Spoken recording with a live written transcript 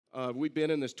We've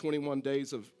been in this 21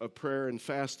 days of prayer and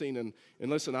fasting, and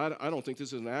listen, I don't think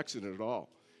this is an accident at all.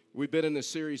 We've been in this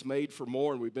series, Made for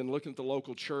More, and we've been looking at the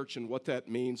local church and what that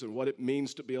means and what it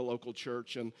means to be a local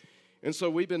church. And so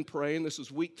we've been praying. This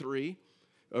is week 3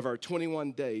 of our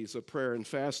 21 days of prayer and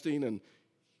fasting,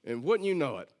 and wouldn't you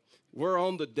know it, we're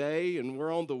on the day and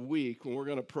we're on the week when we're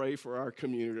going to pray for our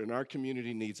community, and our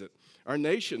community needs it. Our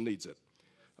nation needs it.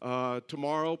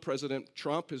 Tomorrow, President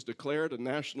Trump has declared a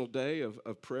national day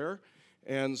of prayer,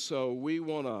 and so we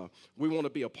want to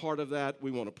be a part of that.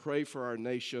 We want to pray for our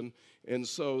nation, and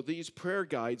so these prayer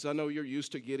guides, I know you're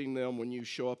used to getting them when you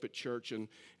show up at church,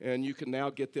 and you can now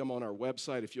get them on our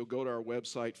website. If you'll go to our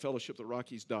website,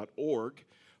 fellowshiptherockies.org,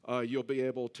 you'll be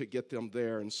able to get them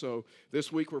there. And so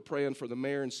this week we're praying for the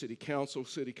mayor and city council,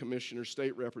 city commissioner,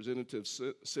 state representative,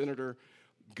 senator,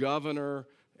 governor,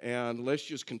 and let's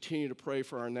just continue to pray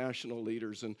for our national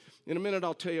leaders. And in a minute,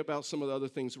 I'll tell you about some of the other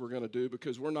things we're going to do,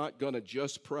 because we're not going to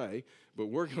just pray, but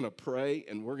we're going to pray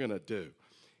and we're going to do.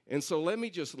 And so let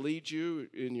me just lead you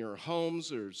in your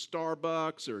homes or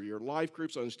Starbucks or your life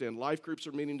groups. I understand life groups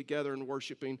are meeting together and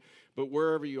worshiping, but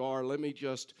wherever you are, let me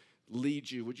just lead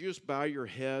you. Would you just bow your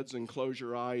heads and close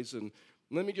your eyes, and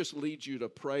let me just lead you to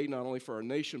pray not only for our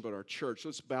nation but our church.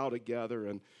 Let's bow together.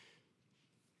 And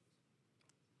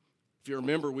if you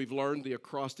remember, we've learned the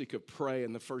acrostic of pray,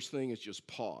 and the first thing is just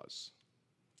pause.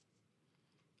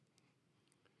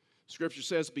 Scripture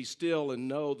says, "Be still and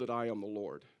know that I am the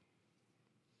Lord."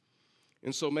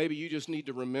 And so maybe you just need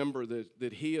to remember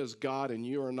that He is God and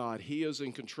you are not. He is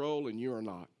in control and you are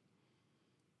not.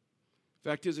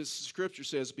 Fact is, Scripture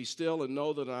says, "Be still and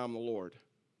know that I am the Lord,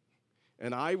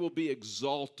 and I will be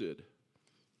exalted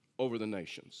over the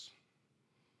nations."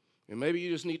 And maybe you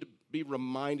just need to be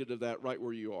reminded of that right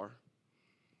where you are.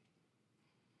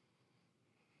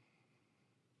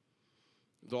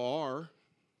 The R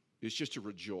is just to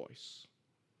rejoice.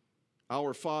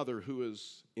 Our Father who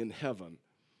is in heaven,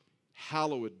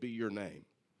 hallowed be your name.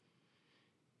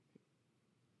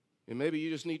 And maybe you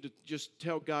just need to just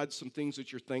tell God some things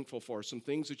that you're thankful for, some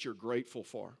things that you're grateful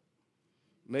for.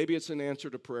 Maybe it's an answer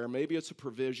to prayer. Maybe it's a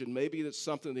provision. Maybe it's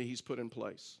something that He's put in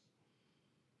place.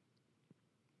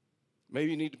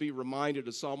 Maybe you need to be reminded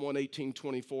of Psalm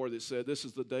 118:24 that said, "This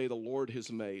is the day the Lord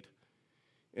has made,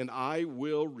 and I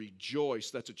will rejoice."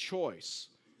 That's a choice.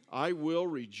 I will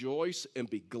rejoice and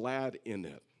be glad in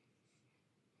it.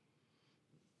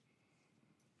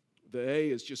 The A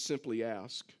is just simply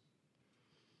ask.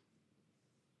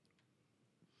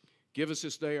 Give us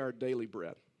this day our daily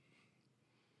bread.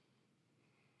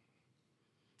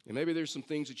 And maybe there's some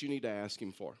things that you need to ask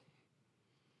Him for.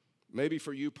 Maybe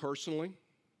for you personally.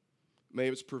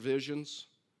 Maybe it's provisions.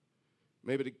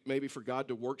 Maybe for God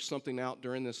to work something out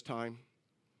during this time.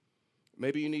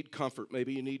 Maybe you need comfort.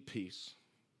 Maybe you need peace.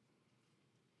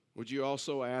 Would you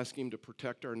also ask Him to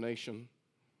protect our nation?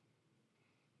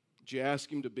 Would you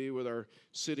ask Him to be with our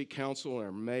city council and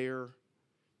our mayor,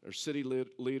 our city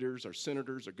leaders, our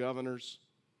senators, our governors?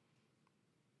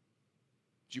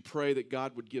 Would you pray that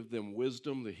God would give them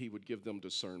wisdom, that He would give them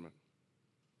discernment?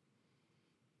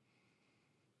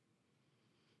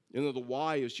 You know, the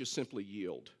Y is just simply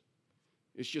yield.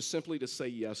 It's just simply to say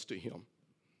yes to Him.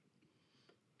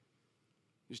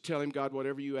 Just tell Him, "God,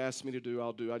 whatever you ask me to do,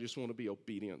 I'll do. I just want to be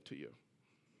obedient to you."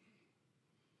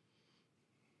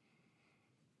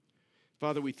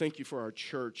 Father, we thank you for our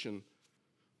church, and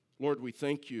Lord, we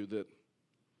thank you that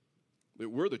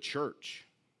we're the church.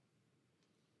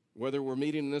 Whether we're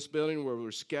meeting in this building or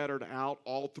we're scattered out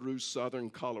all through southern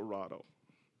Colorado.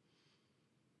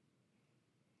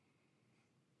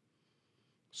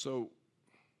 So,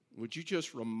 would you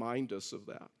just remind us of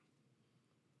that?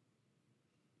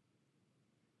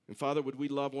 And Father, would we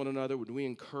love one another? Would we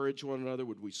encourage one another?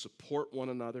 Would we support one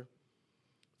another?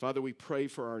 Father, we pray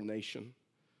for our nation.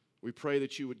 We pray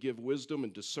that you would give wisdom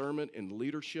and discernment and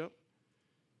leadership.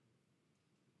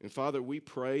 And Father, we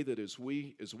pray that as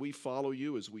we follow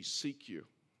you, as we seek you,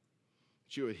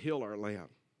 that you would heal our land,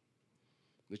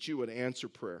 that you would answer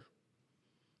prayer,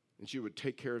 that you would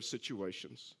take care of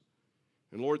situations.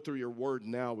 And Lord, through your word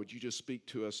now, would you just speak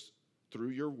to us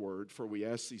through your word, for we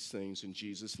ask these things in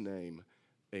Jesus' name,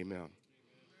 amen.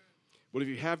 Well, if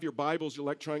you have your Bibles, your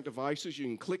electronic devices,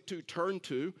 you can turn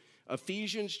to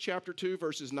Ephesians chapter 2,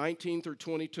 verses 19 through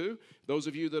 22. Those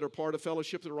of you that are part of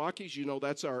Fellowship of the Rockies, you know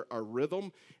that's our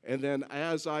rhythm. And then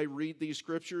as I read these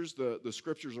scriptures, the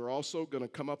scriptures are also going to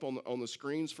come up on the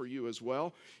screens for you as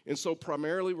well. And so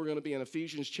primarily we're going to be in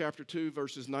Ephesians chapter 2,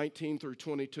 verses 19 through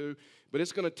 22. But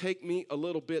it's going to take me a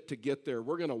little bit to get there.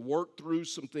 We're going to work through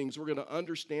some things. We're going to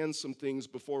understand some things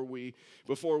before we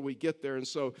get there. And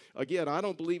so, again, I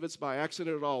don't believe it's by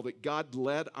accident at all that God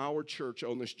led our church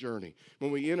on this journey. When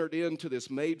we entered into this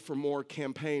Made for More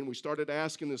campaign, we started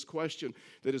asking this question,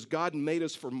 that has God made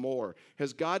us for more?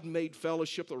 Has God made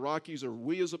Fellowship of the Rockies, or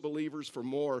we as believers, for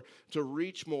more, to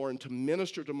reach more and to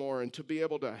minister to more and to be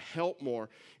able to help more?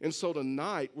 And so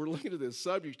tonight, we're looking at this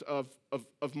subject of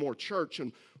more church,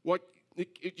 and what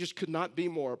it just could not be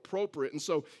more appropriate. And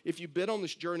so if you've been on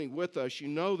this journey with us, you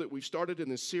know that we've started in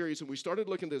this series, and we started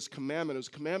looking at this commandment. It was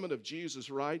a commandment of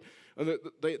Jesus, right? And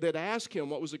they'd ask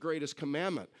him what was the greatest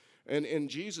commandment. And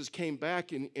Jesus came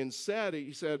back and said,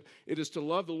 he said, it is to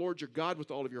love the Lord your God with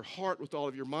all of your heart, with all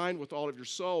of your mind, with all of your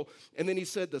soul. And then he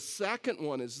said, the second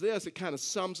one is this. It kind of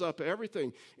sums up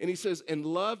everything. And he says, and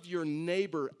love your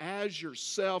neighbor as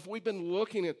yourself. We've been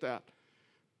looking at that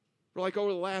for like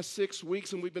over the last 6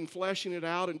 weeks, and we've been fleshing it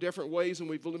out in different ways, and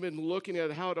we've been looking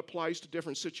at how it applies to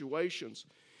different situations.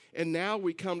 And now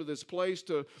we come to this place,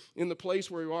 in the place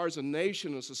where we are as a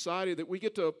nation, a society, that we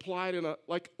get to apply it in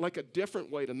like a different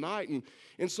way tonight.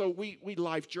 And so we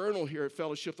life journal here at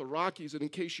Fellowship of the Rockies, and in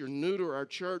case you're new to our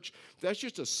church, that's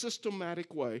just a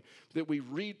systematic way that we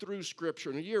read through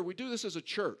Scripture in a year. We do this as a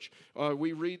church.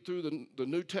 We read through the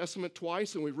New Testament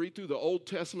twice, and we read through the Old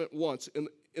Testament once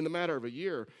in the matter of a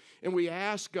year. And we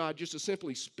ask God just to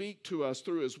simply speak to us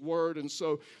through his word. And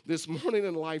so this morning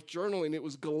in life journaling, it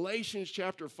was Galatians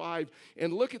chapter 5.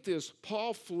 And look at this.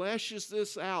 Paul fleshes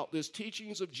this out, this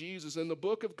teachings of Jesus in the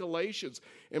book of Galatians.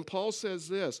 And Paul says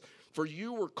this, for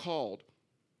you were called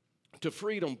to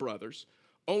freedom, brothers.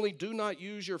 Only do not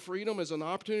use your freedom as an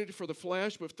opportunity for the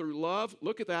flesh, but through love,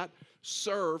 look at that,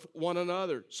 serve one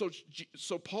another.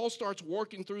 So Paul starts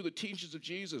working through the teachings of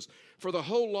Jesus. For the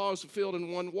whole law is fulfilled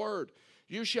in one word.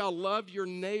 You shall love your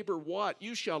neighbor what?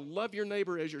 You shall love your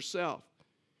neighbor as yourself.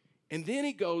 And then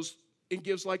he goes and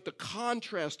gives like the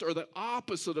contrast or the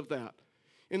opposite of that.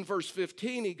 In verse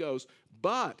 15 he goes,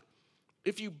 but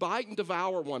if you bite and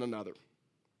devour one another,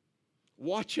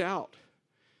 watch out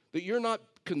that you're not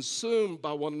consumed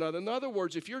by one another. In other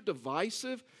words, if you're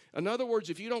divisive, in other words,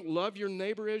 if you don't love your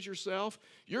neighbor as yourself,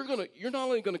 you're not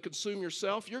only going to consume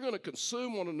yourself, you're going to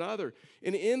consume one another.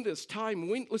 And in this time,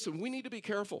 we need to be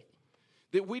careful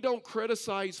that we don't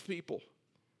criticize people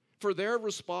for their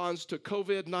response to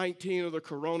COVID-19 or the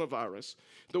coronavirus,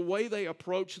 the way they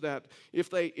approach that. If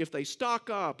they stock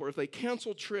up, or if they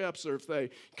cancel trips, or if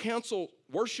they cancel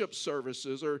worship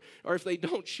services, or if they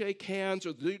don't shake hands,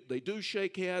 or they do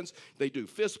shake hands, they do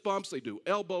fist bumps, they do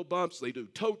elbow bumps, they do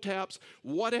toe taps,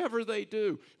 whatever they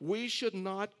do, we should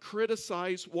not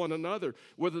criticize one another,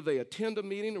 whether they attend a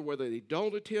meeting or whether they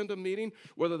don't attend a meeting,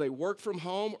 whether they work from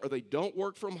home or they don't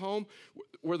work from home,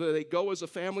 whether they go as a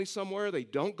family somewhere, they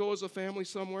don't go as a family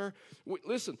somewhere.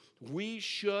 Listen, we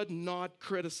should not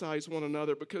criticize one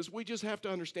another, because we just have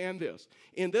to understand this.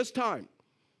 In this time,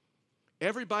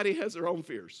 everybody has their own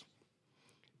fears.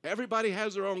 Everybody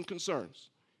has their own concerns.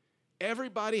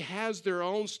 Everybody has their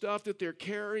own stuff that they're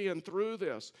carrying through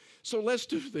this. So let's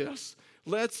do this.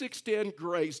 Let's extend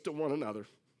grace to one another.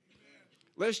 Amen.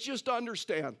 Let's just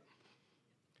understand,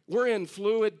 we're in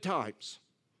fluid times.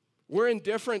 We're in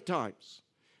different times.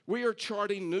 We are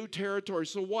charting new territory.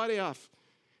 So what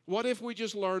if we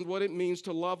just learned what it means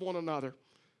to love one another?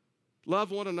 Love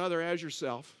one another as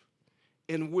yourself,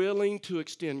 and willing to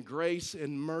extend grace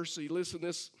and mercy. Listen,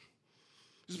 this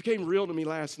became real to me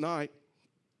last night.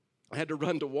 I had to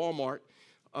run to Walmart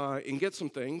and get some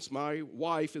things. My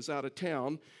wife is out of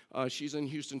town. She's in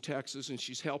Houston, Texas, and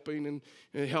she's helping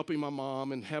my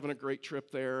mom and having a great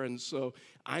trip there. And so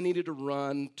I needed to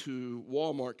run to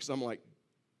Walmart because I'm like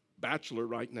bachelor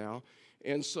right now.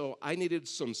 And so I needed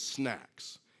some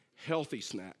snacks, healthy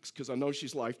snacks, because I know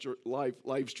she's live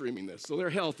streaming this, so they're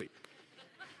healthy.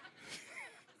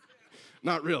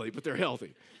 Not really, but they're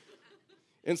healthy.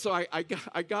 And so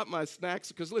I got my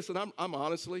snacks because, listen, I'm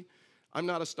honestly, I'm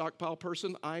not a stockpile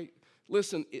person.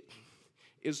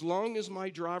 As long as my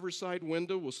driver's side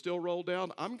window will still roll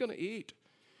down, I'm going to eat.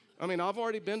 I mean, I've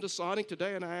already been to Sonic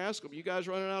today, and I asked them, you guys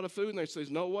running out of food? And they say,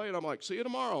 no way. And I'm like, see you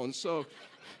tomorrow. And so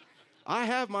I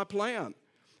have my plan.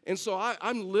 And so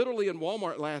I'm literally in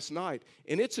Walmart last night,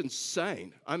 and it's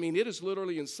insane. I mean, it is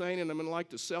literally insane, and I'm in like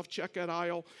the self-checkout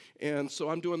aisle, and so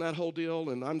I'm doing that whole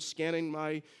deal, and I'm scanning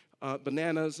my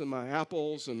bananas and my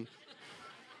apples and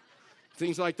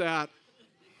things like that.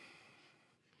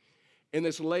 And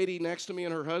this lady next to me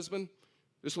and her husband,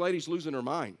 this lady's losing her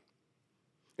mind.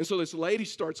 And so this lady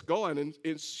starts going,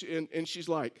 and she's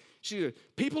like,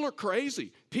 people are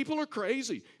crazy. People are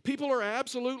crazy. People are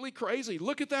absolutely crazy.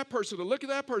 Look at that person and look at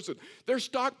that person. They're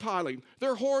stockpiling.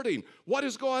 They're hoarding. What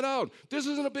is going on? This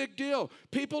isn't a big deal.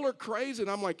 People are crazy.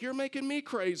 And I'm like, you're making me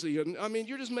crazy. And I mean,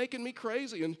 you're just making me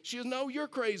crazy. And she goes, no, you're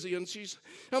crazy. And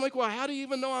I'm like, well, how do you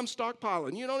even know I'm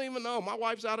stockpiling? You don't even know. My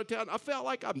wife's out of town. I felt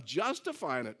like I'm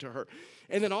justifying it to her.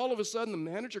 And then all of a sudden, the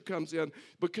manager comes in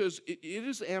because it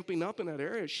is amping up in that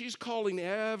area. She's calling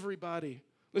everybody.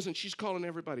 Listen, she's calling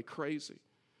everybody crazy.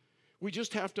 We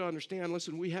just have to understand,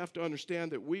 listen, we have to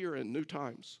understand that we are in new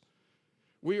times.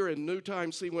 We are in new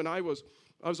times. See, when I was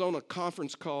on a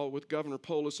conference call with Governor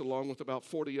Polis along with about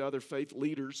 40 other faith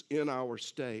leaders in our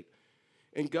state.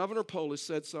 And Governor Polis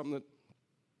said something that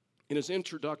in his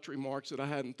introductory remarks that I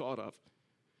hadn't thought of.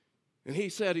 And he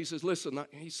says, listen,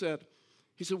 he said,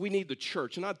 we need the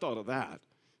church. And I thought of that.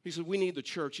 He said, we need the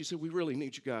church. He said, we really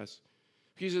need you guys.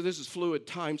 He said, this is fluid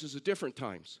times. This is different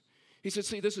times. He said,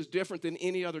 see, this is different than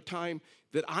any other time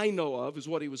that I know of, is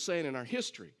what he was saying in our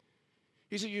history.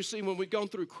 He said, you see, when we've gone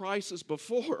through crisis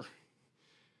before,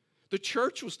 the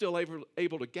church was still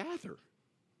able to gather.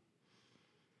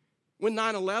 When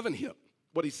 9/11 hit,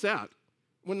 what he said,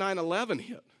 when 9/11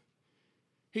 hit,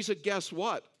 he said, guess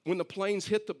what? When the planes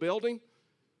hit the building,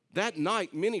 that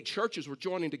night, many churches were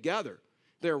joining together.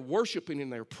 They were worshiping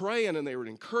and they were praying and they were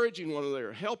encouraging one another, they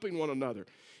were helping one another.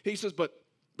 He says, but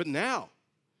now,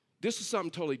 this is something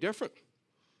totally different.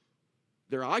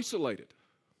 They're isolated.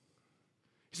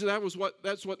 He said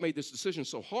that's what made this decision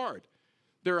so hard.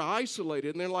 They're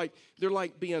isolated and they're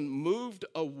like being moved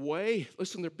away.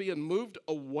 Listen, they're being moved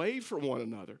away from one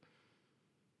another.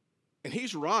 And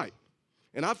he's right.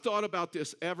 And I've thought about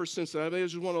this ever since then. I mean, it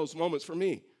was one of those moments for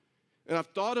me. And I've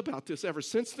thought about this ever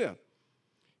since then.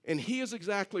 And he is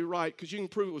exactly right, because you can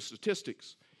prove it with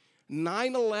statistics.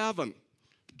 9/11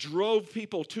 drove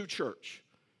people to church.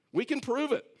 We can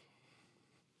prove it.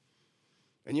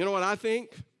 And you know what I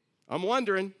think? I'm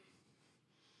wondering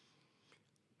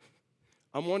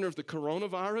if the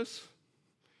coronavirus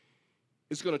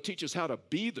is going to teach us how to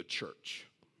be the church.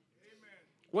 Amen.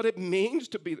 What it means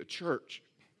to be the church.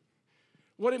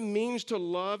 What it means to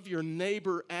love your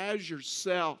neighbor as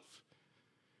yourself.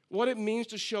 What it means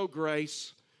to show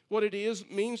grace. What it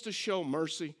means to show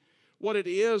mercy. What it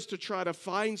is to try to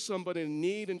find somebody in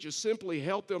need and just simply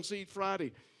help them. See,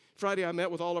 Friday I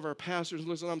met with all of our pastors.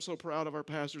 Listen, I'm so proud of our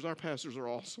pastors. Our pastors are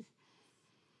awesome.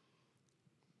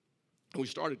 And we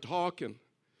started talking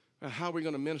about how we're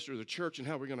going to minister to the church and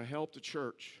how we're going to help the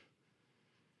church.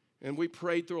 And we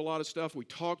prayed through a lot of stuff. We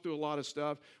talked through a lot of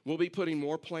stuff. We'll be putting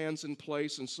more plans in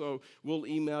place, and so we'll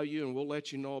email you and we'll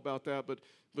let you know about that. But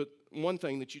one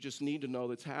thing that you just need to know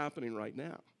that's happening right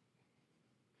now.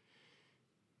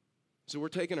 So we're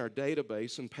taking our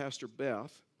database, and Pastor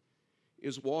Beth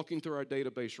is walking through our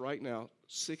database right now,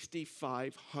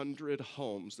 6,500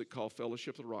 homes that call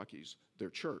Fellowship of the Rockies their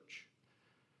church.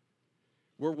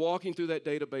 We're walking through that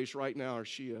database right now, or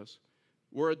she is.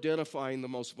 We're identifying the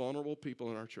most vulnerable people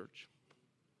in our church.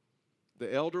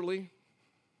 The elderly,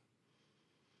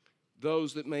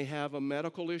 those that may have a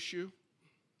medical issue,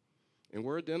 and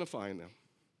we're identifying them.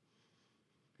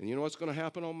 And you know what's going to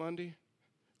happen on Monday?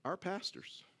 Our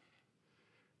pastors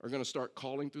are going to start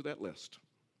calling through that list,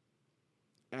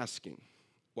 asking,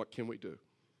 what can we do?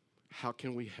 How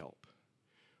can we help?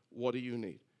 What do you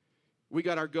need? We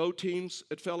got our Go teams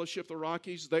at Fellowship of the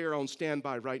Rockies. They are on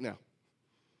standby right now.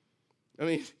 I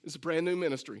mean, it's a brand new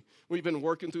ministry. We've been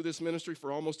working through this ministry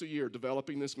for almost a year,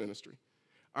 developing this ministry.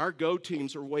 Our Go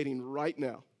teams are waiting right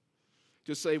now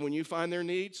to say, when you find their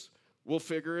needs, we'll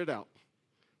figure it out.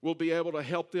 We'll be able to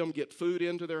help them get food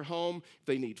into their home. If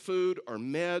they need food or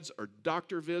meds or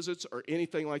doctor visits or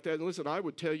anything like that. And listen, I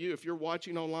would tell you, if you're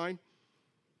watching online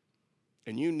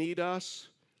and you need us,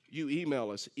 you email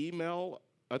us.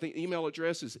 I think email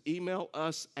address is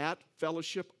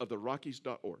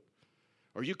email@fellowshipoftherockies.org.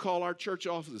 Or you call our church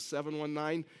office at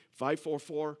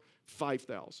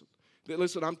 719-544-5000.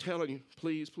 Listen, I'm telling you,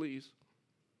 please,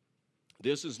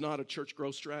 this is not a church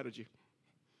growth strategy.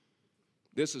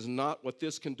 This is not what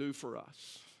this can do for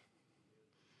us.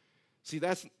 See,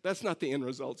 that's not the end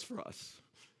results for us.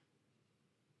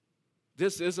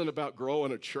 This isn't about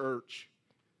growing a church.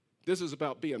 This is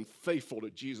about being faithful to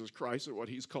Jesus Christ and what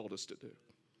he's called us to do.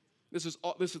 This is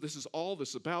all this is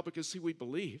about, because, see, we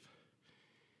believe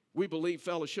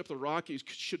Fellowship of the Rockies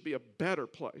should be a better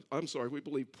place. We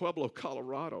believe Pueblo,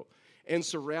 Colorado, and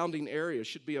surrounding areas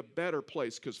should be a better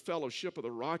place because Fellowship of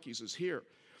the Rockies is here.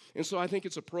 And so I think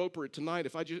it's appropriate tonight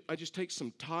if I just take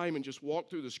some time and just walk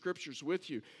through the scriptures with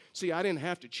you. See, I didn't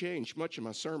have to change much of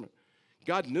my sermon.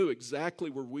 God knew exactly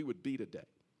where we would be today.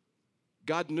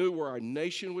 God knew where our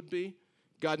nation would be.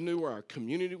 God knew where our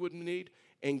community would need.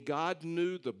 And God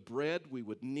knew the bread we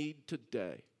would need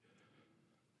today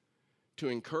to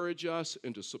encourage us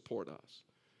and to support us.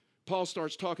 Paul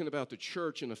starts talking about the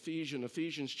church in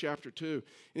Ephesians chapter 2.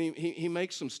 And he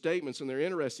makes some statements, and they're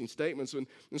interesting statements. And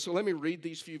so let me read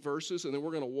these few verses, and then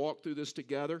we're going to walk through this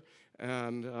together.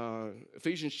 And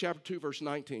Ephesians chapter 2, verse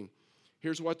 19.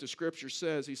 Here's what the scripture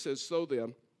says. He says, "So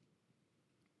then,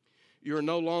 you are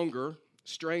no longer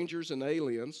strangers and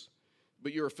aliens,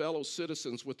 but you are fellow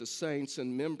citizens with the saints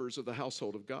and members of the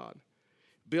household of God,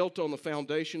 built on the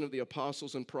foundation of the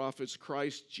apostles and prophets,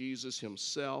 Christ Jesus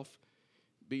himself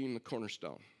being the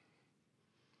cornerstone,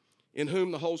 in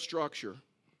whom the whole structure,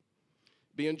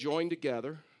 being joined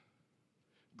together,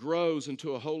 grows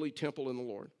into a holy temple in the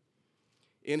Lord.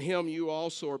 In him you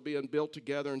also are being built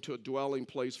together into a dwelling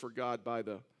place for God by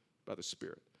the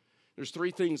Spirit." There's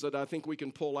three things that I think we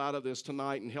can pull out of this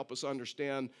tonight and help us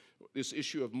understand this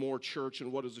issue of more church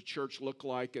and what does the church look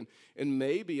like. And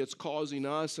maybe it's causing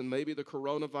us, and maybe the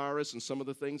coronavirus and some of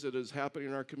the things that is happening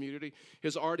in our community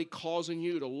is already causing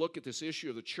you to look at this issue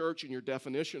of the church and your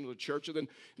definition of the church, and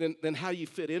then how you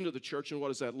fit into the church and what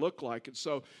does that look like. And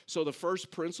so the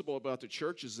first principle about the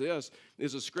church is this,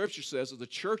 is the scripture says that the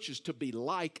church is to be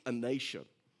like a nation.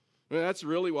 I mean, that's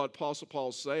really what Apostle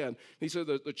Paul's saying. He said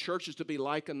that the church is to be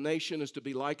like a nation, is to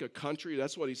be like a country.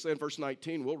 That's what he's saying. Verse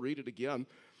 19, we'll read it again.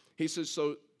 He says,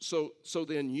 so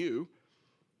then you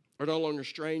are no longer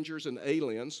strangers and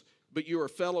aliens, but you are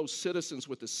fellow citizens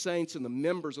with the saints and the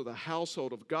members of the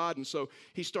household of God. And so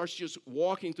he starts just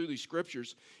walking through these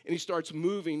scriptures, and he starts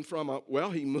moving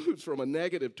he moves from a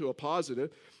negative to a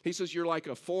positive. He says you're like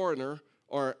a foreigner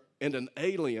and an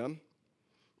alien,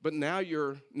 but now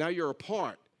you're a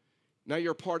part. Now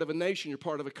you're a part of a nation. You're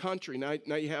part of a country.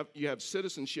 Now you have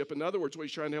citizenship. In other words, what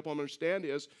he's trying to help them understand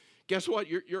is, guess what?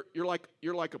 You're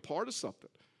like a part of something.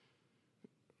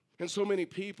 And so many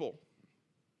people,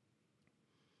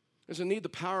 they need the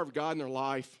power of God in their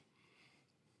life,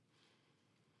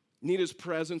 need his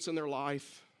presence in their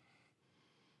life.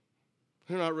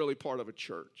 They're not really part of a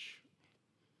church.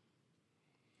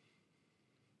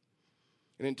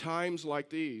 And in times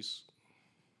like these,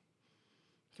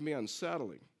 it can be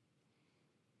unsettling.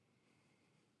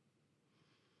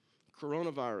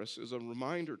 Coronavirus is a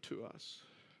reminder to us.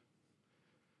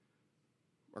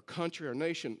 Our country, our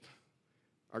nation,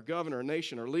 our governor, our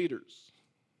nation, our leaders.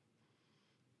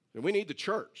 And we need the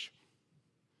church.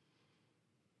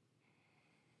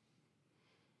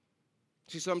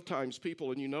 See, sometimes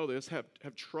people, and you know this, have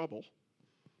trouble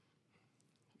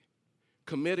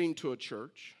committing to a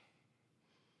church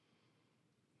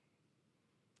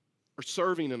or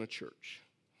serving in a church.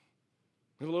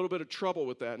 We have a little bit of trouble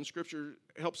with that, and Scripture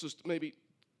helps us maybe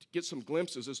get some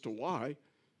glimpses as to why.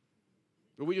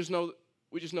 But we just know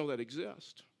that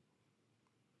exists.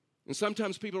 And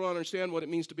sometimes people don't understand what it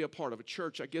means to be a part of a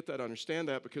church. I get that, I understand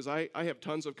that, because I have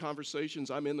tons of conversations.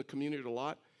 I'm in the community a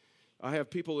lot. I have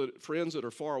friends that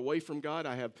are far away from God.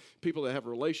 I have people that have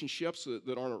relationships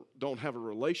that don't have a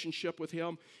relationship with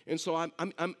Him. And so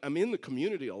I'm in the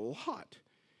community a lot.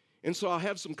 And so I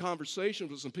have some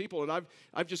conversations with some people, and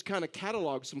I've just kind of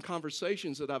cataloged some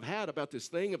conversations that I've had about this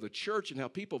thing of the church and how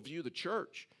people view the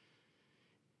church.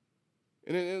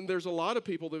 And there's a lot of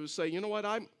people that would say, you know what,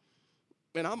 I'm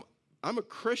a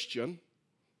Christian,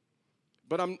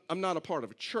 but I'm not a part of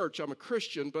a church. I'm a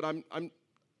Christian, but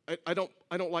I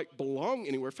don't like belong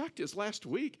anywhere. Fact is, last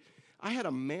week I had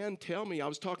a man tell me, I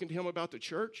was talking to him about the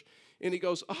church, and he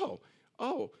goes,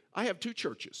 oh, I have two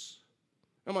churches.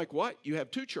 I'm like, what? You have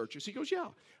two churches? He goes, yeah.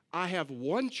 I have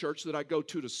one church that I go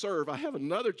to serve. I have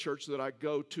another church that I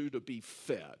go to be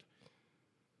fed.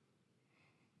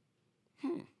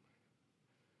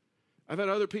 I've had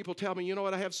other people tell me, you know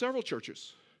what, I have several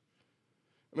churches.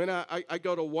 I mean, I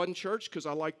go to one church because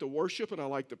I like the worship and I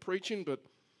like the preaching, but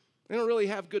they don't really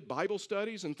have good Bible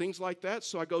studies and things like that,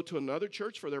 so I go to another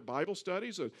church for their Bible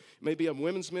studies, or maybe a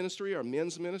women's ministry or a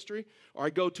men's ministry, or I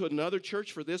go to another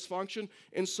church for this function.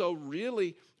 And so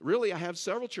really, I have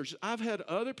several churches. I've had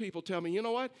other people tell me, you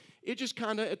know what, it just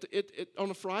kind of,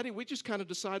 on a Friday, we just kind of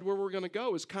decide where we're going to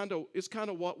go. It's kind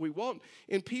of what we want.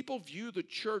 And people view the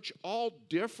church all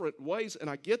different ways, and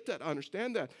I get that, I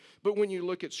understand that. But when you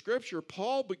look at Scripture,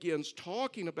 Paul begins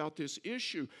talking about this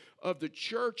issue of the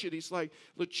church, and he's like,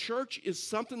 the church is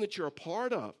something that you're a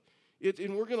part of.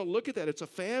 And we're going to look at that. It's a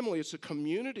family. It's a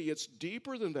community. It's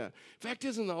deeper than that. Fact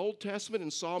is, in the Old Testament, in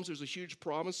Psalms, there's a huge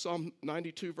promise. Psalm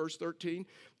 92, verse 13.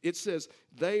 It says,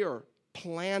 they are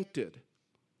planted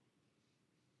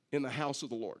in the house of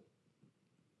the Lord.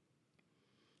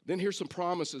 Then here's some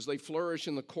promises. They flourish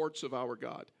in the courts of our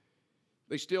God.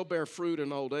 They still bear fruit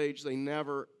in old age. They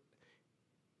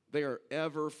are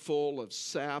ever full of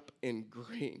sap and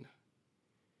green.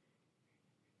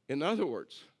 In other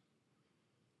words,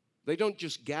 they don't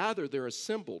just gather, they're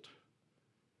assembled.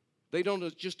 They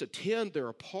don't just attend, they're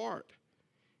a part.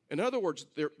 In other words,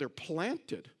 they're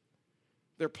planted.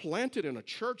 They're planted in a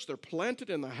church. They're planted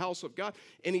in the house of God.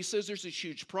 And he says there's this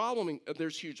huge problem, and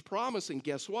there's huge promise, and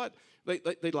guess what?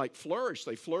 They like flourish.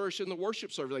 They flourish in the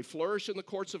worship service. They flourish in the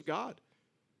courts of God.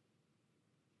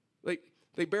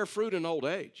 They bear fruit in old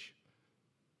age.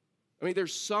 I mean,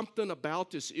 there's something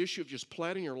about this issue of just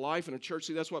planting your life in a church.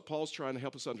 See, that's what Paul's trying to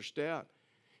help us understand.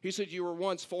 He said you were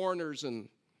once foreigners and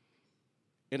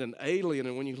an alien.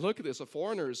 And when you look at this, a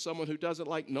foreigner is someone who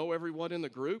doesn't know everyone in the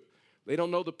group. They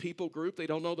don't know the people group. They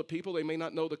don't know the people. They may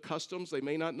not know the customs. They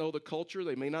may not know the culture.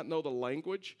 They may not know the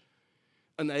language.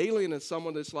 An alien is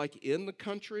someone that's in the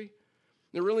country.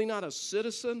 They're really not a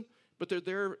citizen, but they're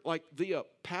there via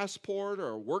passport or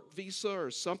a work visa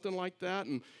or something like that.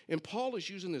 And Paul is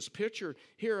using this picture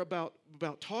here about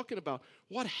talking about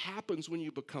what happens when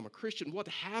you become a Christian, what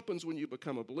happens when you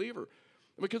become a believer.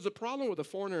 Because the problem with a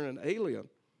foreigner and an alien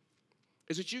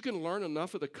is that you can learn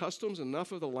enough of the customs,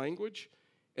 enough of the language,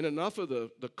 and enough of the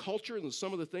culture and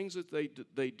some of the things that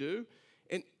they do.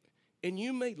 And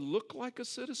you may look like a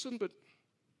citizen, but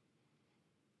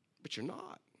you're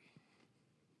not.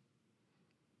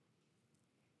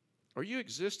 Are you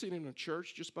existing in a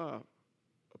church just by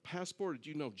a passport, or do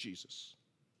you know Jesus?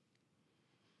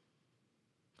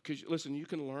 Because, listen, you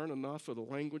can learn enough of the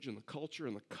language and the culture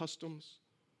and the customs,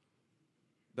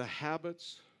 the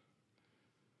habits,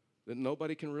 that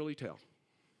nobody can really tell.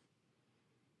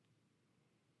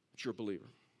 But you're a believer.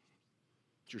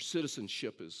 Your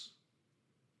citizenship is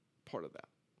part of that.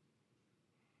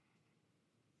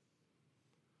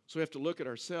 So we have to look at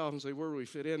ourselves and say, where do we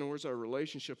fit in, and where's our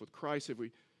relationship with Christ?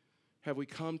 Have we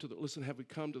come to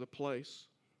the place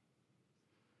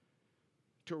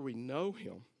to where we know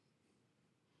Him?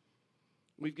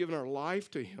 We've given our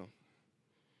life to Him.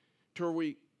 To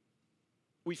where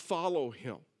we follow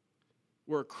Him.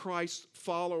 We're a Christ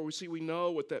follower. We know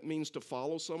what that means to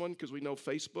follow someone, because we know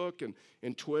Facebook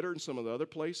and Twitter and some of the other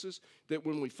places, that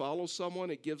when we follow someone,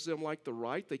 it gives them the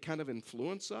right. They kind of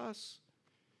influence us.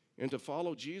 And to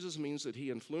follow Jesus means that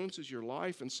He influences your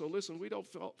life. And so listen, we don't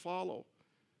follow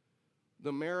the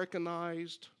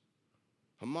Americanized,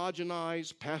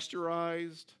 homogenized,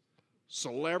 pasteurized,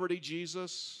 celebrity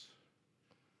Jesus.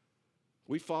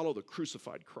 We follow the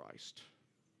crucified Christ,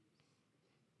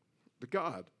 the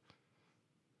God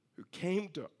who came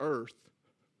to earth,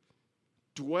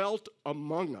 dwelt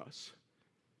among us.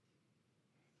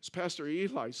 As Pastor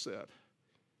Eli said,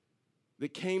 they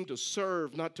came to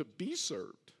serve, not to be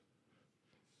served.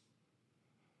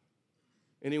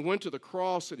 And He went to the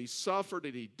cross, and He suffered,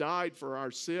 and He died for our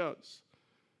sins.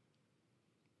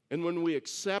 And when we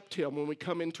accept Him, when we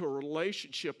come into a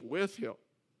relationship with Him,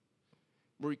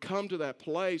 when we come to that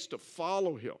place to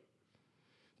follow Him,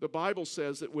 the Bible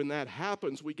says that when that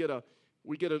happens, we get a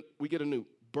new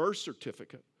birth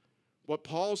certificate. What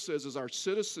Paul says is our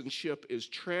citizenship is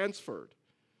transferred.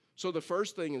 So the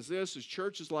first thing is this, is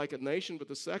church is like a nation, but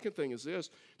the second thing is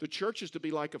this, the church is to be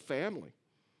like a family.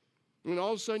 And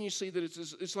all of a sudden you see that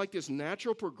it's like this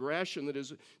natural progression that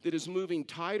is moving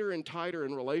tighter and tighter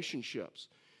in relationships.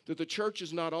 That the church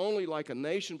is not only like a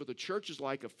nation, but the church is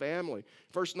like a family.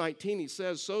 Verse 19, he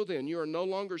says, so then, you are no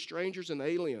longer strangers and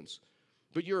aliens,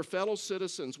 but you're fellow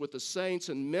citizens with the saints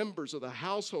and members of the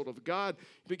household of God.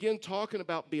 Begin talking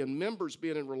about being members,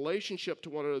 being in relationship to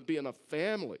one another, being a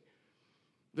family.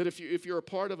 That if you're a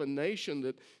part of a nation,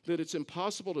 that it's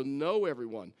impossible to know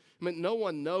everyone. I mean, no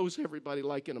one knows everybody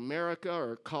like in America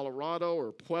or Colorado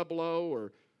or Pueblo,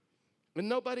 and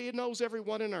nobody knows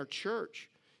everyone in our church.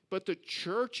 But the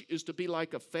church is to be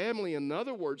like a family. In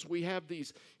other words, we have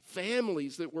these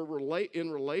families that we're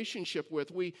in relationship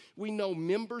with. We know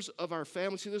members of our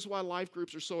family. See, this is why life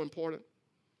groups are so important.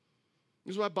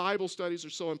 This is why Bible studies are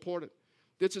so important.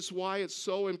 This is why it's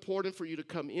so important for you to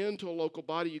come into a local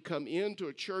body, you come into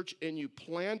a church, and you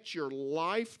plant your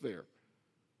life there.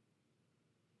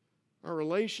 Our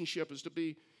relationship is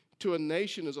to a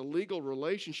nation is a legal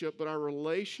relationship, but our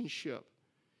relationship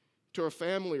to our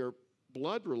family are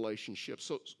blood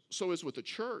relationships. So is with the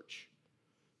church.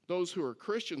 Those who are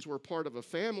Christians, we're part of a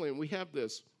family, and we have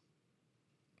this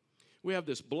We have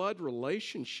this blood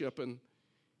relationship, and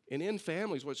in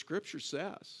families, what Scripture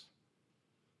says,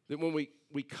 that when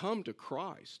we come to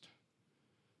Christ,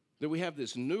 that we have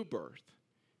this new birth,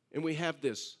 and we have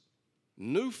this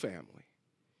new family.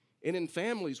 And in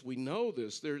families, we know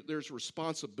this. There's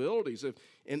responsibilities.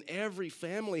 And every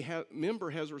family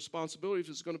member has responsibilities.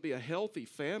 It's going to be a healthy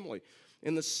family.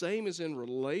 And the same is in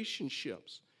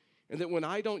relationships. And that when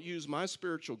I don't use my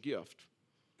spiritual gift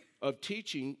of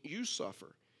teaching, you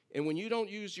suffer. And when you don't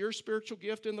use your spiritual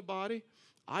gift in the body,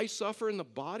 I suffer and the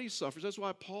body suffers. That's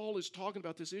why Paul is talking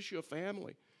about this issue of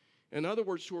family. In other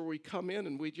words, where we come in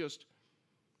and we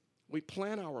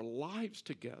plan our lives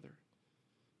together.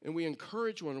 And we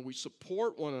encourage one another. We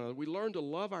support one another. We learn to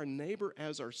love our neighbor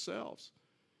as ourselves.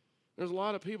 There's a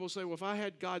lot of people say, well, if I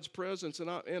had God's presence and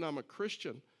I'm a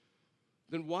Christian,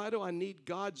 then why do I need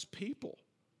God's people?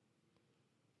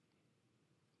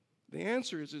 The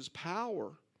answer is His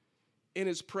power and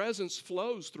His presence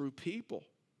flows through people.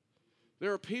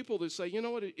 There are people that say, you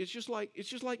know what, it's just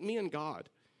like me and God.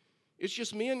 It's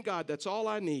just me and God, that's all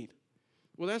I need.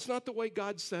 Well, that's not the way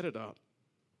God set it up.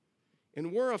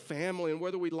 And we're a family, and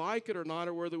whether we like it or not,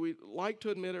 or whether we like to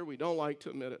admit it or we don't like to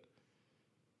admit it,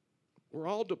 we're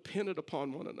all dependent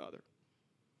upon one another.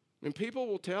 And people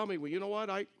will tell me, well, you know what,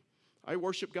 I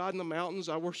worship God in the mountains.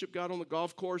 I worship God on the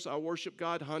golf course. I worship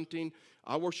God hunting.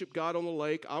 I worship God on the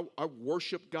lake. I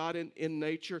worship God in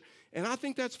nature. And I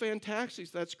think that's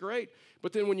fantastic. That's great.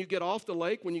 But then when you get off the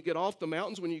lake, when you get off the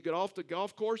mountains, when you get off the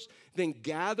golf course, then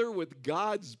gather with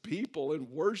God's people and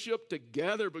worship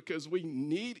together because we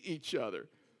need each other.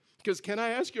 Because can I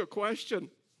ask you a question?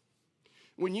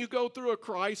 When you go through a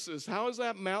crisis, how is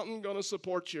that mountain going to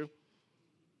support you?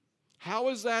 How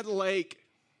is that lake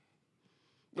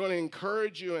going to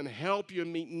encourage you and help you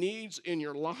and meet needs in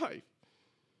your life?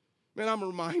 Man, I'm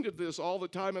reminded of this all the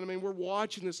time. And I mean, we're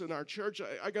watching this in our church.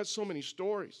 I got so many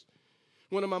stories.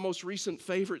 One of my most recent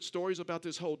favorite stories about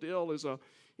this whole deal is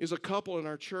a couple in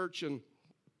our church, and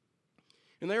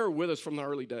they were with us from the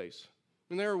early days.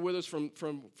 And they were with us from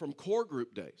core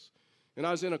group days. And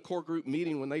I was in a core group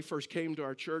meeting when they first came to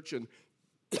our church, and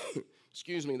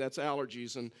excuse me, that's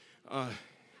allergies. And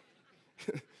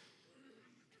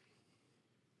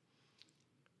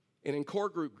and in core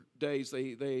group days,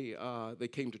 they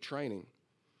came to training.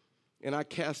 And I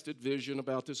casted vision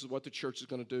about this is what the church is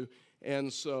going to do.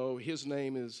 And so his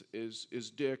name is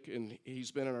Dick, and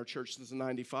he's been in our church since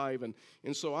 '95.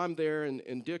 And so I'm there,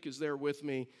 and Dick is there with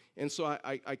me. And so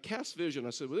I cast vision. I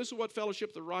said, well, this is what Fellowship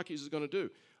of the Rockies is going to do.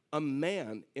 A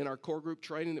man in our core group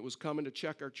training that was coming to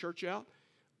check our church out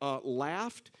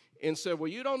laughed and said,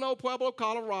 well, you don't know Pueblo,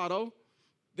 Colorado.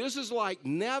 This is like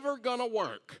never going to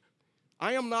work.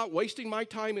 I am not wasting my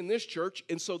time in this church.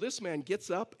 And so this man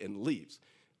gets up and leaves.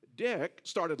 Dick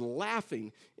started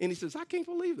laughing, and he says, I can't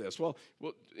believe this. Well,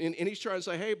 and he's trying to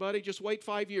say, hey, buddy, just wait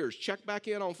 5 years. Check back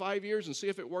in on 5 years and see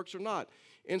if it works or not.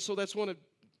 And so that's one of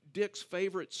Dick's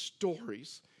favorite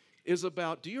stories is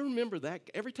about, do you remember that?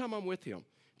 Every time I'm with him,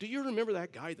 do you remember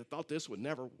that guy that thought this would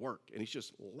never work? And he's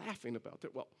just laughing about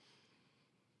that. Well,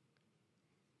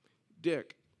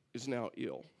 Dick is now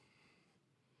ill.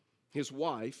 His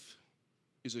wife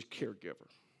is a caregiver.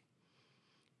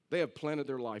 They have planted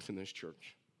their life in this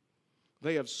church.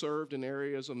 They have served in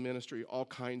areas of ministry, all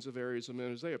kinds of areas of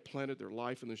ministry. They have planted their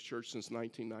life in this church since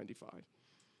 1995.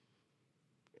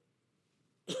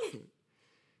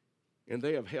 And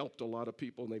they have helped a lot of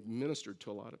people, and they've ministered to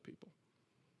a lot of people.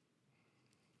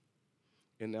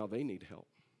 And now they need help.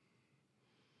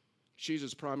 She's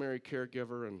his primary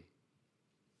caregiver, and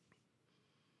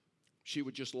she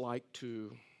would just like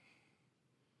to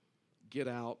get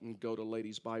out and go to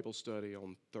ladies' Bible study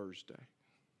on Thursday.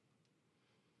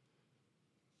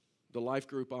 The life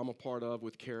group I'm a part of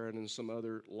with Karen and some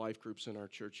other life groups in our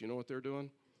church, you know what they're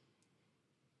doing?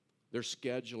 They're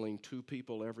scheduling 2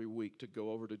 people every week to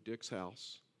go over to Dick's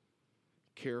house,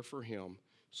 care for him,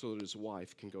 so that his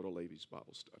wife can go to ladies'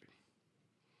 Bible study.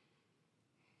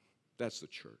 That's the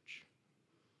church.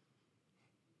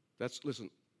 That's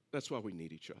why we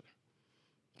need each other.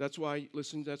 That's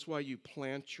why you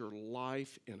plant your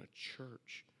life in a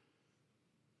church.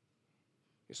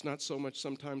 It's not so much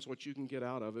sometimes what you can get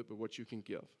out of it, but what you can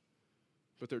give.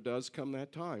 But there does come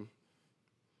that time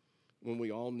when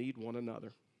we all need one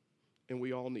another and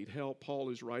we all need help. Paul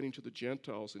is writing to the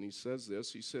Gentiles, and he says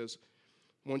this. He says,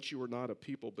 once you were not a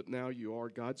people, but now you are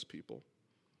God's people.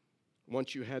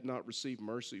 Once you had not received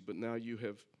mercy, but now you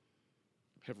have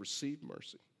received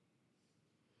mercy.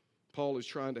 Paul is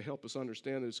trying to help us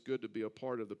understand that it's good to be a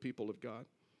part of the people of God.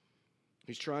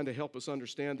 He's trying to help us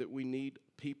understand that we need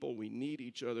people, we need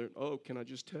each other. Oh, can I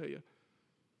just tell you?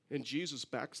 And Jesus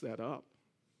backs that up.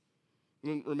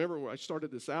 Remember when I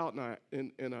started this out, and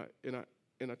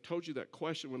I told you that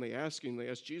question when they asked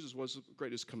Jesus, what's the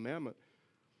greatest commandment?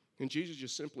 And Jesus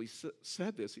just simply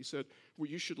said this. He said, well,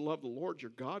 you should love the Lord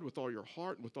your God with all your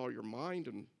heart and with all your mind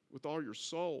and with all your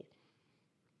soul.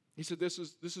 He said, this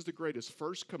is the greatest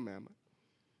first commandment.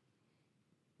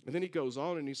 And then he goes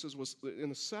on and he says, well, in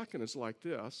the second is like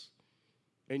this,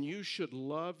 and you should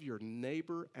love your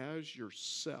neighbor as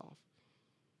yourself.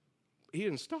 He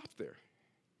didn't stop there.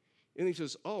 And he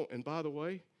says, oh, and by the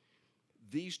way,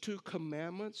 these two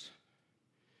commandments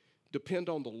depend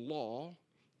on the law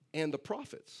and the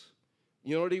prophets.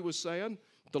 You know what he was saying?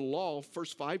 The law,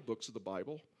 first 5 books of the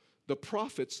Bible. The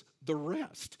prophets, the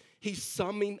rest. He's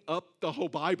summing up the whole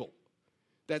Bible.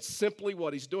 That's simply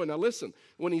what he's doing. Now listen,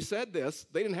 when he said this,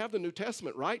 they didn't have the New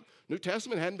Testament, right? New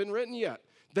Testament hadn't been written yet.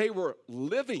 They were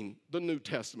living the New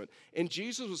Testament. And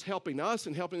Jesus was helping us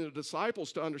and helping the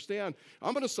disciples to understand,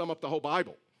 I'm going to sum up the whole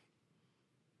Bible.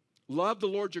 Love the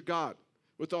Lord your God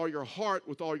with all your heart,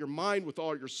 with all your mind, with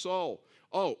all your soul.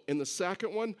 Oh, and the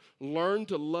second one, learn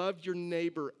to love your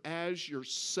neighbor as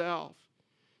yourself.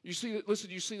 You see,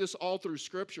 listen, you see this all through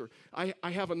Scripture. I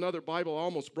have another Bible. I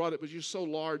almost brought it, but it's so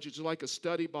large. It's like a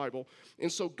study Bible.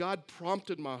 And so God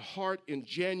prompted my heart in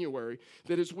January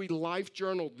that as we life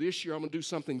journal this year, I'm going to do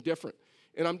something different.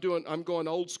 And I'm going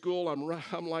old school.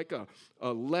 I'm like a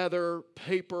leather,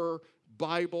 paper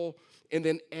Bible. And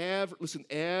then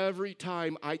every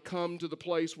time I come to the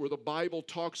place where the Bible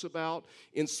talks about,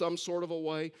 in some sort of a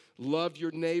way, love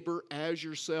your neighbor as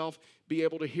yourself, be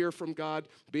able to hear from God,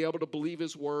 be able to believe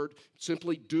His Word,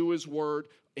 simply do His Word,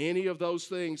 any of those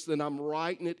things, then I'm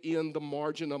writing it in the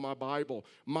margin of my Bible.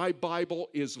 My Bible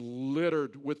is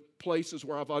littered with places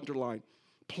where I've underlined,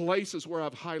 places where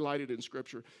I've highlighted in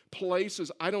Scripture, places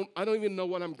I don't even know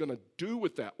what I'm going to do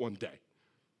with that one day.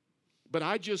 But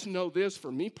I just know this,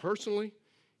 for me personally,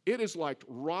 it has like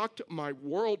rocked my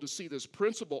world to see this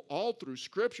principle all through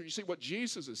Scripture. You see what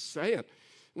Jesus is saying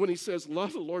when He says,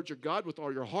 love the Lord your God with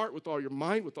all your heart, with all your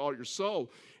mind, with all your soul,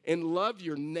 and love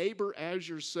your neighbor as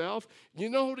yourself. You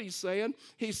know what He's saying?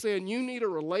 He's saying you need a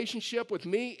relationship with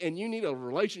me and you need a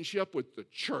relationship with the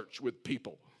church, with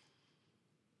people.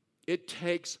 It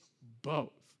takes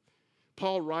both.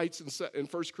 Paul writes in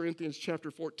 1 Corinthians chapter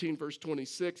 14, verse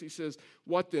 26, he says,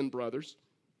 what then, brothers?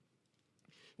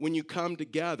 When you come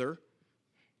together,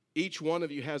 each one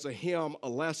of you has a hymn, a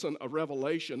lesson, a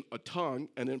revelation, a tongue,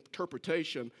 an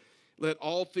interpretation. Let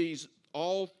all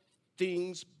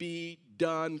things be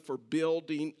done for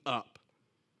building up.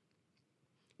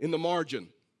 In the margin,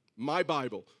 my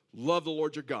Bible, love the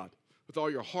Lord your God with all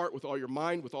your heart, with all your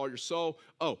mind, with all your soul.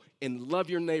 Oh, and love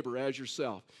your neighbor as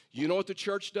yourself. You know what the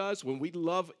church does? When we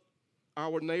love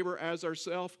our neighbor as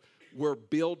ourselves, we're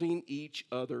building each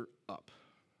other up.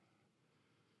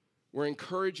 We're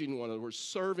encouraging one another. We're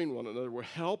serving one another. We're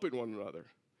helping one another.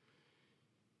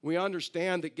 We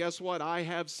understand that, guess what? I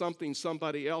have something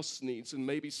somebody else needs, and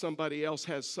maybe somebody else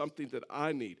has something that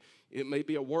I need. It may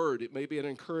be a word. It may be an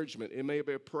encouragement. It may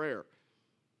be a prayer.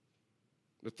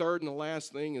 The third and the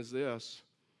last thing is this,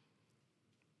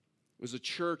 is a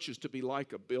church is to be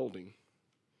like a building.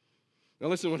 Now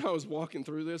listen, when I was walking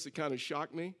through this, it kind of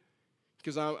shocked me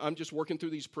because I'm just working through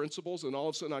these principles, and all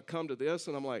of a sudden I come to this,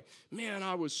 and I'm like, man,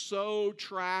 I was so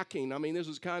tracking. I mean, this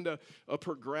is kind of a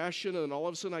progression, and all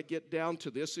of a sudden I get down to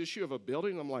this issue of a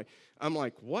building, and I'm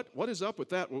like, what is up with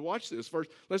that? Well, watch this. First,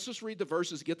 let's just read the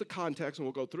verses, get the context, and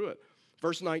we'll go through it.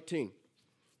 Verse 19,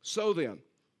 so then,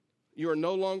 you are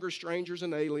no longer strangers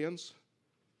and aliens,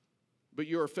 but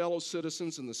you are fellow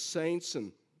citizens and the saints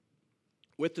and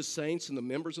with the saints and the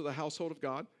members of the household of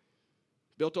God,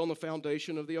 built on the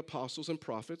foundation of the apostles and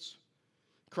prophets,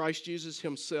 Christ Jesus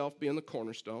Himself being the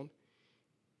cornerstone,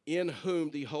 in whom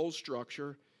the whole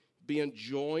structure, being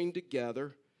joined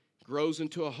together, grows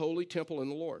into a holy temple in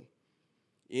the Lord.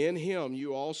 In Him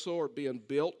you also are being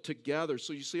built together.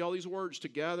 So you see all these words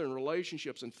together and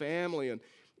relationships and family and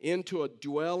into a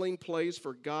dwelling place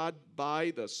for God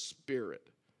by the Spirit.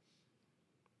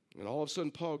 And all of a sudden,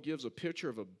 Paul gives a picture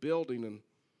of a building. And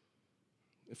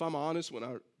if I'm honest, when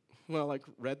I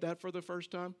read that for the first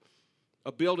time,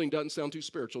 a building doesn't sound too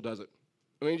spiritual, does it?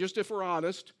 I mean, just if we're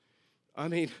honest,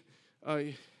 you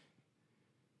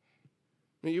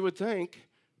would think,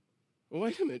 well,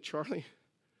 wait a minute, Charlie,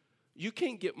 you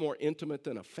can't get more intimate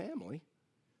than a family,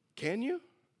 can you?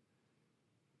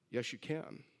 Yes, you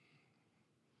can.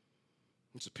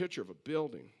 It's a picture of a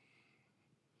building.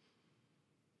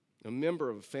 A member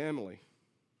of a family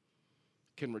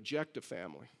can reject a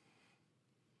family,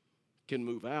 can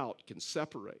move out, can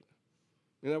separate.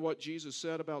 Isn't that what Jesus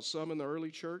said about some in the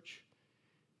early church?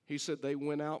 He said they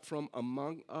went out from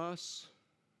among us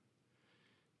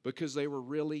because they were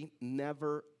really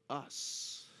never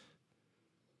us.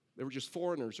 They were just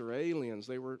foreigners or aliens.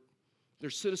 Their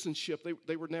citizenship,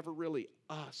 they were never really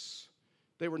us.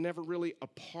 They were never really a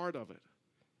part of it.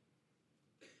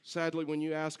 Sadly, when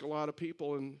you ask a lot of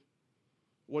people, and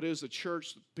what is the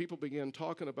church, people begin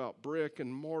talking about brick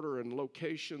and mortar and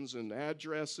locations and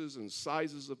addresses and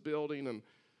sizes of building. And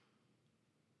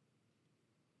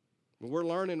we're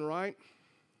learning, right?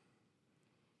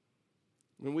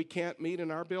 When we can't meet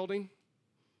in our building,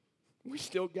 we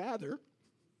still gather.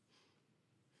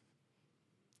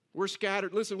 We're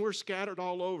scattered. Listen, we're scattered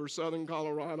all over southern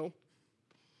Colorado.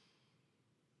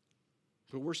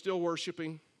 But we're still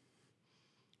worshiping.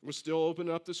 We're still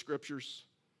opening up the scriptures.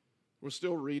 We're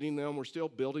still reading them. We're still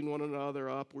building one another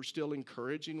up. We're still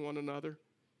encouraging one another.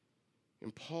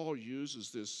 And Paul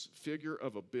uses this figure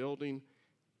of a building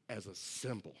as a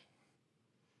symbol.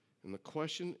 And the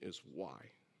question is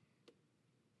why?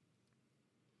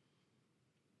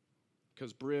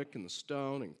 Because brick and the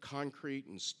stone and concrete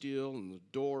and steel and the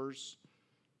doors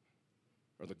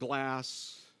or the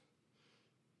glass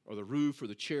or the roof or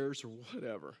the chairs or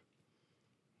whatever,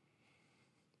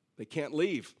 they can't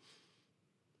leave.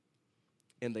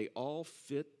 And they all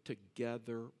fit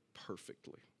together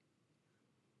perfectly.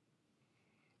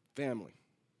 Family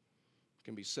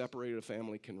can be separated. A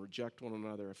family can reject one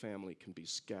another. A family can be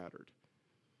scattered.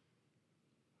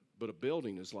 But a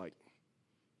building is like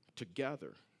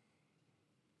together.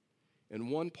 And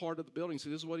one part of the building, see,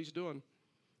 this is what he's doing,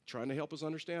 trying to help us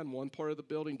understand. One part of the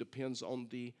building depends on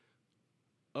the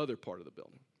other part of the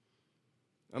building.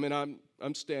 I mean,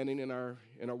 I'm standing in our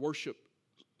worship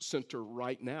center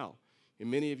right now.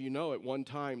 And many of you know at one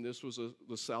time this was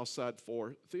the Southside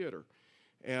 4 Theater.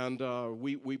 And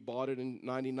we bought it in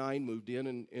 99, moved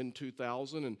in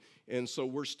 2000. And so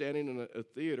we're standing in a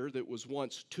theater that was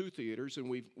once 2 theaters, and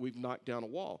we've knocked down a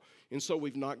wall. And so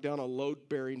we've knocked down a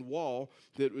load-bearing wall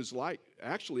that was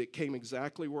actually it came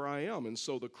exactly where I am. And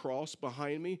so the cross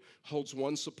behind me holds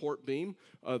one support beam.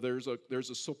 There's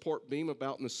a support beam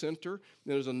about in the center. And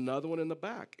there's another one in the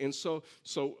back. And so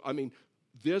I mean,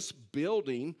 this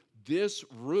building, this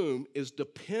room is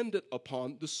dependent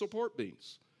upon the support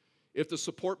beams. If the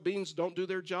support beams don't do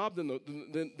their job,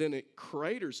 then it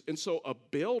craters. And so a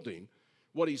building,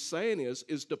 what he's saying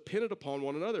is dependent upon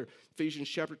one another. Ephesians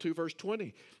chapter 2, verse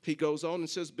 20. He goes on and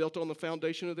says, built on the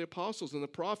foundation of the apostles and the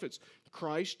prophets,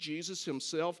 Christ Jesus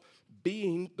himself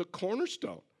being the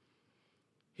cornerstone.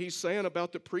 He's saying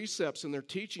about the precepts and their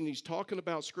teaching. He's talking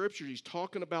about scripture. He's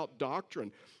talking about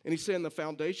doctrine. And he's saying the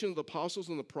foundation of the apostles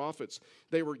and the prophets,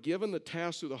 they were given the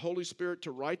task through the Holy Spirit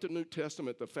to write the New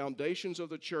Testament, the foundations of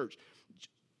the church.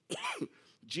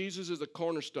 Jesus is the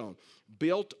cornerstone,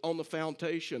 built on the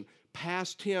foundation,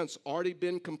 past tense, already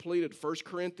been completed. 1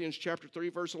 Corinthians chapter 3,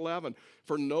 verse 11.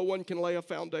 For no one can lay a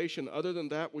foundation other than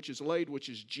that which is laid, which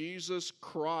is Jesus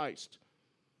Christ.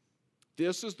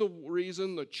 This is the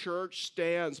reason the church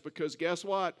stands, because guess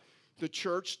what? The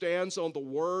church stands on the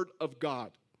Word of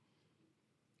God.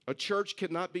 A church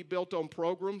cannot be built on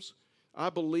programs. I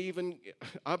believe in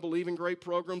great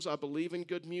programs. I believe in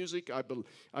good music.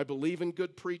 I believe in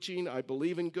good preaching. I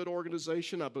believe in good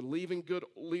organization. I believe in good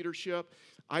leadership.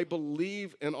 I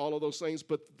believe in all of those things.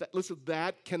 But listen,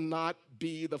 that cannot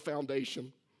be the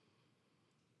foundation.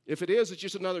 If it is, it's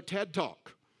just another TED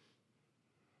Talk.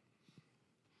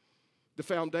 The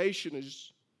foundation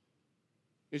is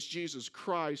Jesus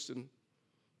Christ, and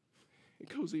it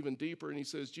goes even deeper, and he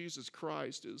says Jesus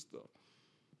Christ is the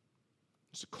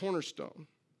cornerstone.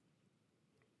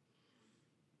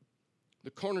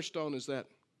 The cornerstone is that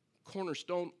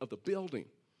cornerstone of the building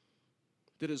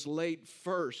that is laid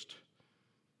first,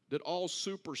 that all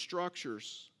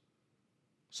superstructures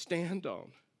stand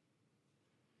on.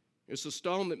 It's the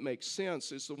stone that makes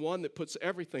sense. It's the one that puts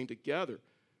everything together.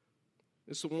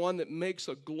 It's the one that makes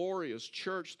a glorious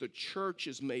church. The church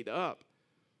is made up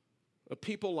of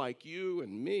people like you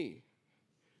and me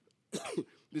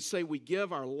that say we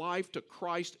give our life to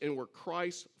Christ and we're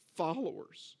Christ's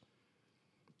followers.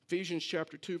 Ephesians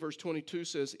chapter 2, verse 22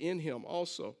 says, in him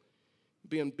also,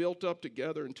 being built up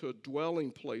together into a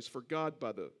dwelling place for God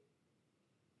by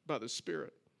the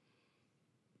Spirit.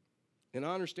 And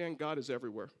I understand God is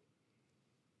everywhere.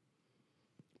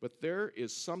 But there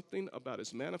is something about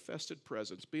his manifested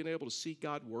presence, being able to see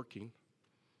God working,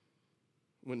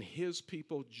 when his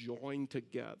people join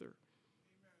together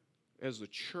as the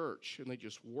church, and they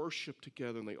just worship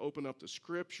together, and they open up the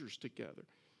scriptures together.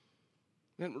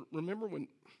 And remember when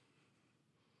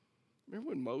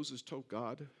Moses told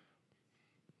God,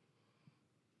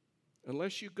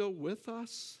 unless you go with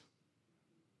us,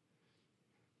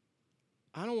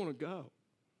 I don't want to go.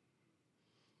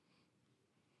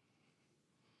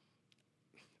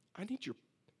 I need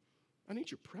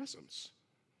your presence.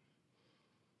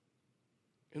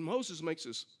 And Moses makes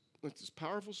this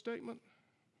powerful statement.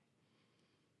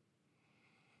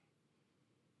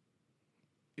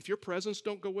 If your presence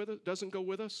doesn't go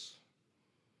with us,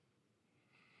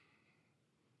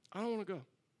 I don't want to go.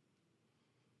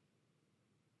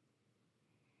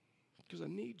 Because I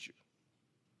need you.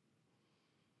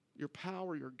 Your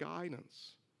power, your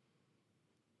guidance.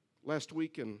 Last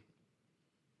week in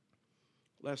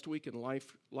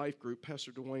life group,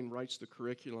 Pastor Dwayne writes the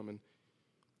curriculum, and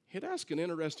he'd ask an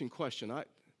interesting question. I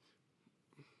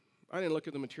didn't look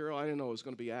at the material. I didn't know it was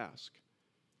going to be asked.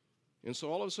 And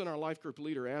so all of a sudden our life group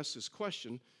leader asked this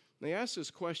question. And they asked this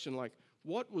question like,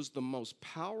 what was the most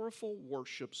powerful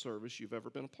worship service you've ever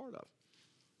been a part of?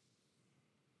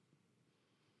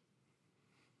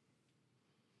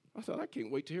 I thought, I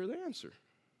can't wait to hear the answer.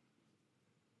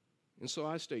 And so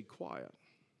I stayed quiet.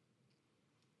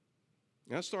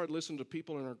 And I started listening to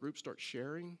people in our group start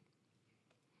sharing.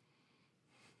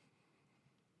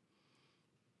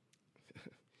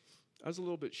 I was a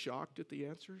little bit shocked at the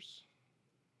answers.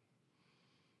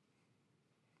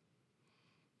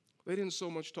 They didn't so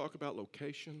much talk about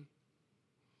location,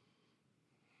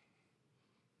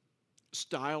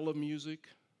 style of music.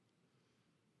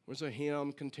 Was a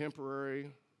hymn,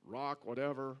 contemporary, rock,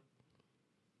 whatever,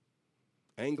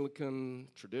 Anglican,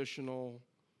 traditional.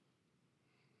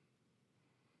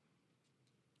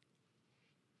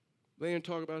 They didn't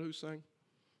talk about who sang.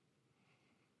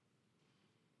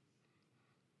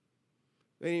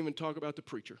 They didn't even talk about the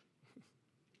preacher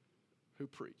who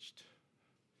preached.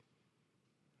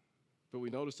 But we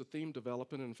noticed a theme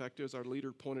developing, and in fact, as our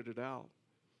leader pointed it out,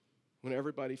 when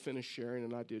everybody finished sharing,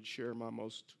 and I did share my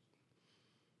most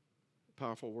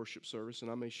powerful worship service,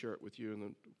 and I may share it with you and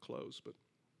then close, but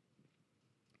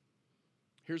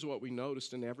here's what we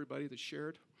noticed in everybody that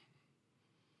shared.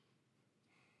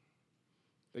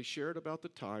 They shared about the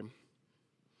time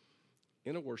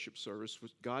in a worship service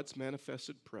with God's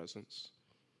manifested presence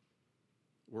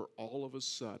where all of a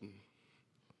sudden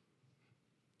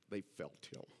they felt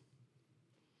him.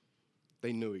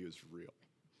 They knew he was real.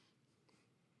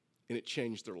 And it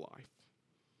changed their life.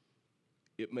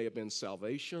 It may have been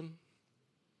salvation.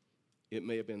 It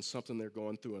may have been something they're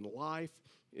going through in life.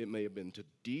 It may have been to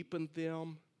deepen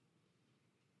them.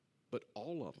 But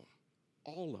all of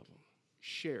them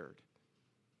shared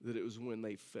that it was when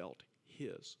they felt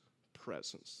his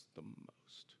presence the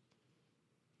most.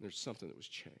 There's something that was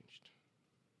changed.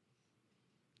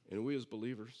 And we as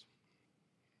believers,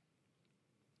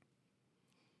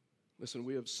 listen,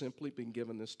 we have simply been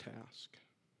given this task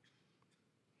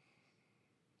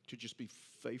to just be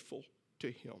faithful to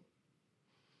him,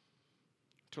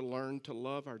 to learn to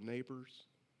love our neighbors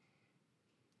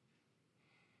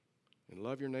and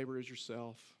love your neighbor as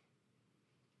yourself.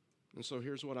 And so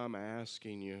here's what I'm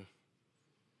asking you.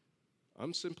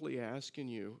 I'm simply asking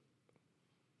you,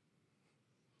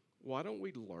 why don't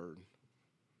we learn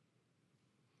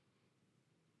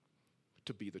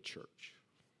to be the church?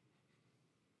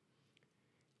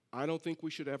 I don't think we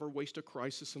should ever waste a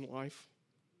crisis in life.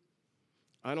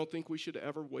 I don't think we should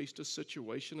ever waste a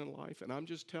situation in life. And I'm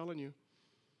just telling you,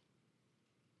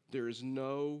 there is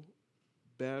no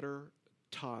better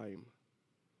time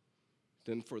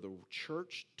than for the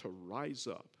church to rise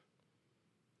up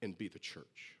and be the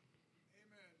church.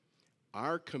 Amen.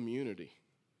 Our community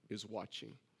is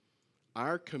watching.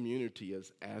 Our community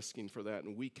is asking for that,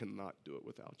 and we cannot do it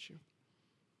without you.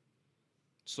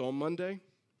 So on Monday,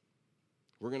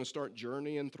 we're going to start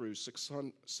journeying through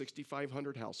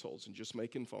 6,500 households and just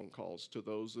making phone calls to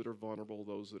those that are vulnerable,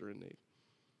 those that are in need.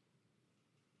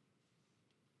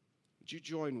 Would you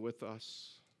join with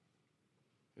us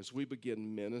as we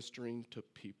begin ministering to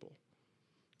people?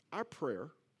 Our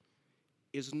prayer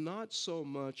is not so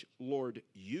much, Lord,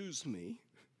 use me,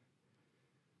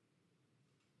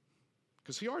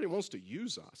 because he already wants to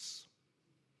use us.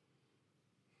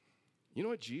 You know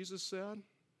what Jesus said?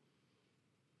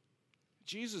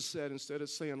 Jesus said, instead of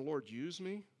saying, Lord, use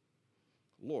me,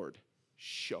 Lord,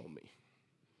 show me.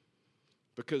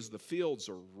 Because the fields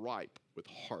are ripe with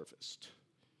harvest.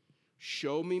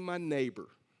 Show me my neighbor.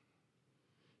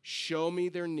 Show me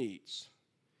their needs.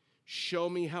 Show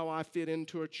me how I fit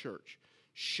into a church.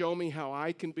 Show me how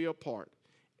I can be a part.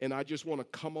 And I just want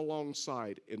to come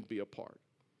alongside and be a part.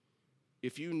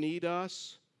 If you need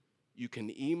us, you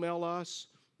can email us,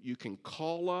 you can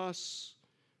call us,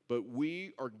 but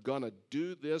we are going to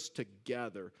do this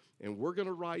together, and we're going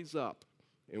to rise up,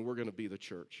 and we're going to be the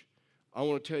church. I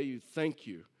want to tell you, thank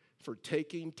you for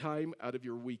taking time out of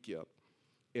your weekend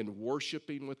and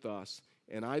worshiping with us,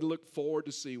 and I look forward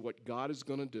to see what God is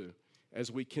going to do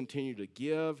as we continue to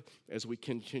give, as we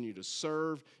continue to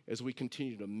serve, as we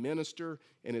continue to minister,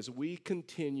 and as we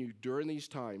continue during these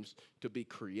times to be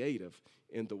creative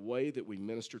in the way that we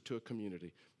minister to a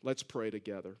community. Let's pray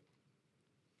together.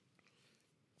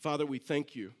 Father, we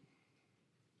thank you.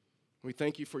 We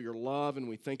thank you for your love, and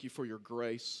we thank you for your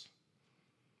grace.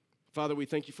 Father, we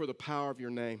thank you for the power of your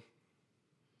name.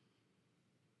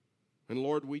 And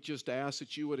Lord, we just ask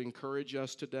that you would encourage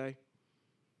us today,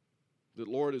 that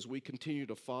Lord, as we continue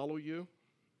to follow you,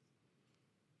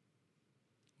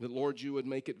 that Lord, you would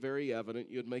make it very evident,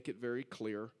 you would make it very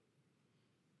clear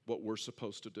what we're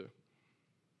supposed to do.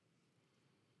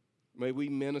 May we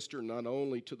minister not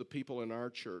only to the people in our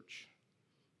church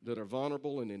that are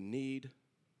vulnerable and in need,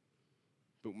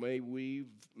 but may we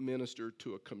minister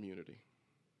to a community.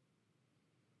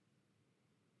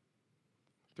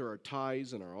 Through our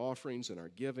tithes and our offerings and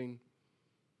our giving,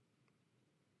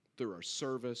 through our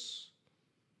service,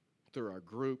 through our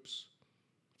groups.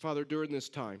 Father, during this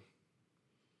time,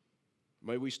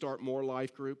 may we start more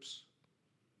life groups.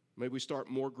 May we start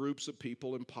more groups of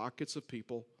people and pockets of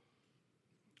people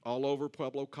all over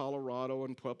Pueblo, Colorado,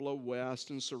 and Pueblo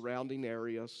West and surrounding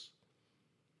areas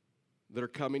that are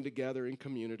coming together in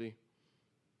community,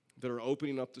 that are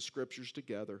opening up the scriptures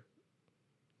together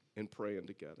and praying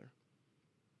together.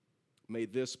 May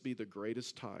this be the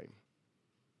greatest time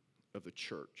of the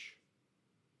church.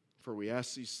 For we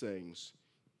ask these things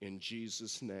in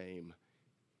Jesus' name,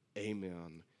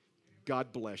 amen.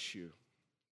 God bless you.